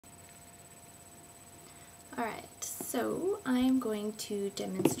Alright, so I'm going to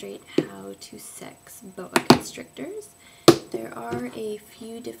demonstrate how to sex boa constrictors. There are a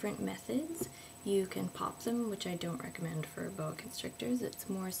few different methods. You can pop them, which I don't recommend for boa constrictors. It's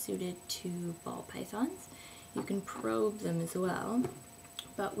more suited to ball pythons. You can probe them as well,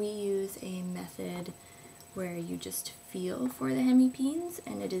 but we use a method where you just feel for the hemipenes,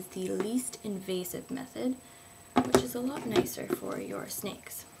 and it is the least invasive method, which is a lot nicer for your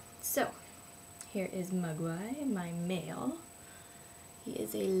snakes. So, here is Mugwai, my male. He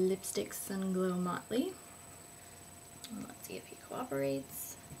is a lipstick sunglow motley. Let's see if he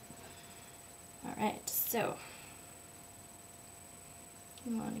cooperates. Alright, so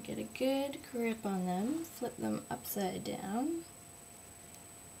you want to get a good grip on them, flip them upside down.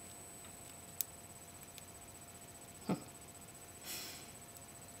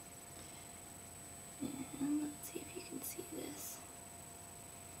 And let's see if you can see this.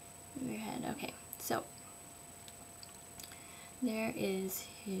 Move your head. Okay, so there is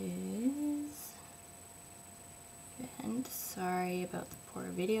his vent. Sorry about the poor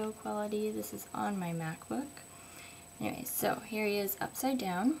video quality. This is on my MacBook. Anyway, so here he is upside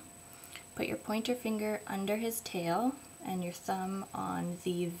down. Put your pointer finger under his tail and your thumb on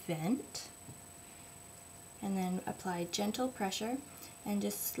the vent. And then apply gentle pressure and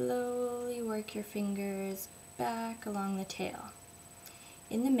just slowly work your fingers back along the tail.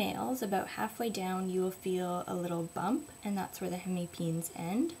 In the males, about halfway down, you will feel a little bump, and that's where the hemipenes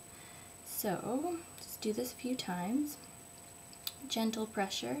end. So just do this a few times. Gentle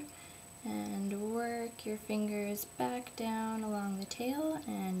pressure, and work your fingers back down along the tail,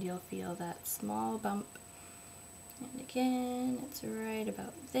 and you'll feel that small bump. And again, it's right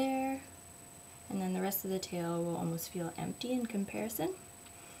about there. And then the rest of the tail will almost feel empty in comparison.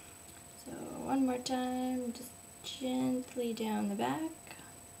 So one more time, just gently down the back.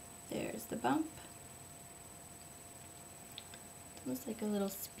 There's the bump. It's almost like a little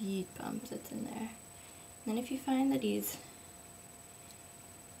speed bump that's in there. And then if you find that he's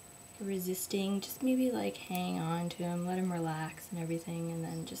resisting, just maybe like hang on to him, let him relax and everything, and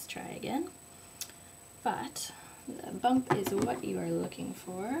then just try again. But the bump is what you are looking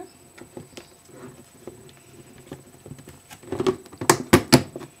for.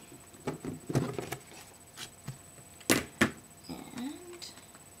 And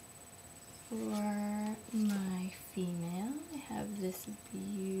for my female, I have this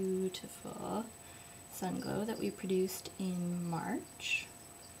beautiful sunglow that we produced in March.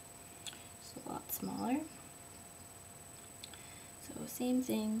 It's a lot smaller. So same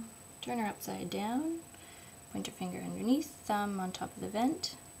thing, turn her upside down, pointer finger underneath, thumb on top of the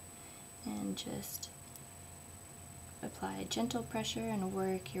vent, and just apply gentle pressure and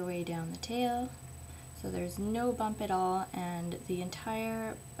work your way down the tail. So there's no bump at all, and the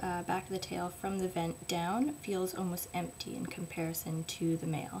entire back of the tail from the vent down feels almost empty in comparison to the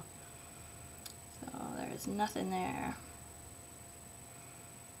male. So there's nothing there.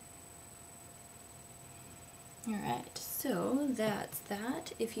 Alright, so that's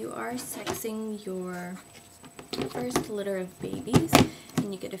that. If you are sexing your first litter of babies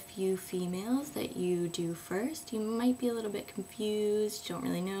and you get a few females that you do first, you might be a little bit confused, don't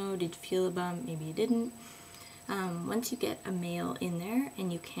really know, did you feel a bump, maybe you didn't. Once you get a male in there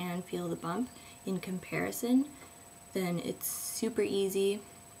and you can feel the bump in comparison, then it's super easy.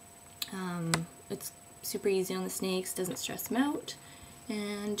 It's super easy on the snakes, doesn't stress them out.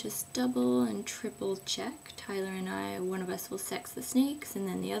 And just double and triple check. Tyler and I, one of us will sex the snakes and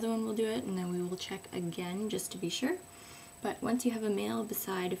then the other one will do it, and then we will check again just to be sure. But once you have a male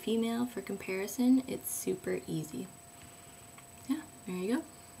beside a female for comparison, it's super easy. Yeah, there you go.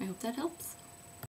 I hope that helps.